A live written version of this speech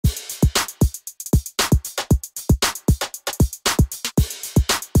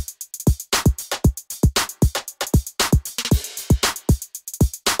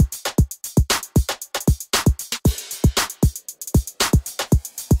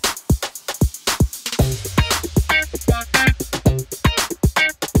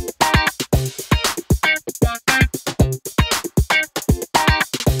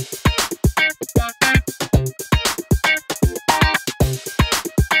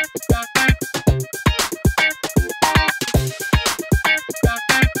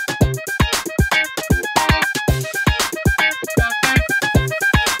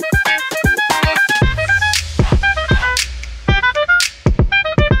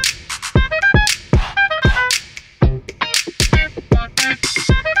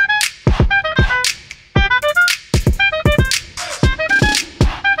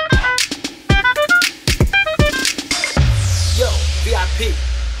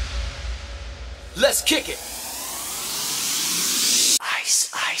Let's kick it. Ice,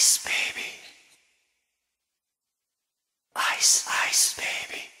 ice, baby. Ice, ice,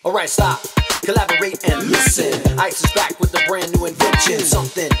 baby. Alright, stop, collaborate and listen. Ice is back with a brand new invention.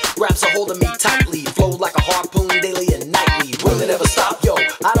 Something grabs a hold of me tightly, flow like a harpoon daily and nightly. Will it ever stop? Yo,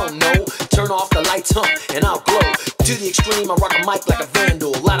 I don't know. Turn off the lights, and I'll glow. To the extreme, I rock a mic like a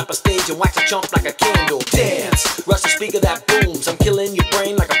vandal. Light up a stage and wax a chump like a candle. Dance, rush the speaker that booms. I'm killing your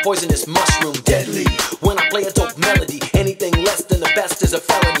brain like a poisonous mushroom. Deadly, when I play a dope melody. Anything less than the best is a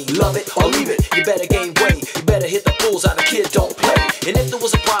felony. Love it or leave it, you better gain weight. You better hit the bullseye, the kid don't play. And if there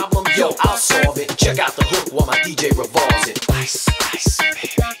was a problem, yo, I'll solve it. Check out the hook while my DJ revolves.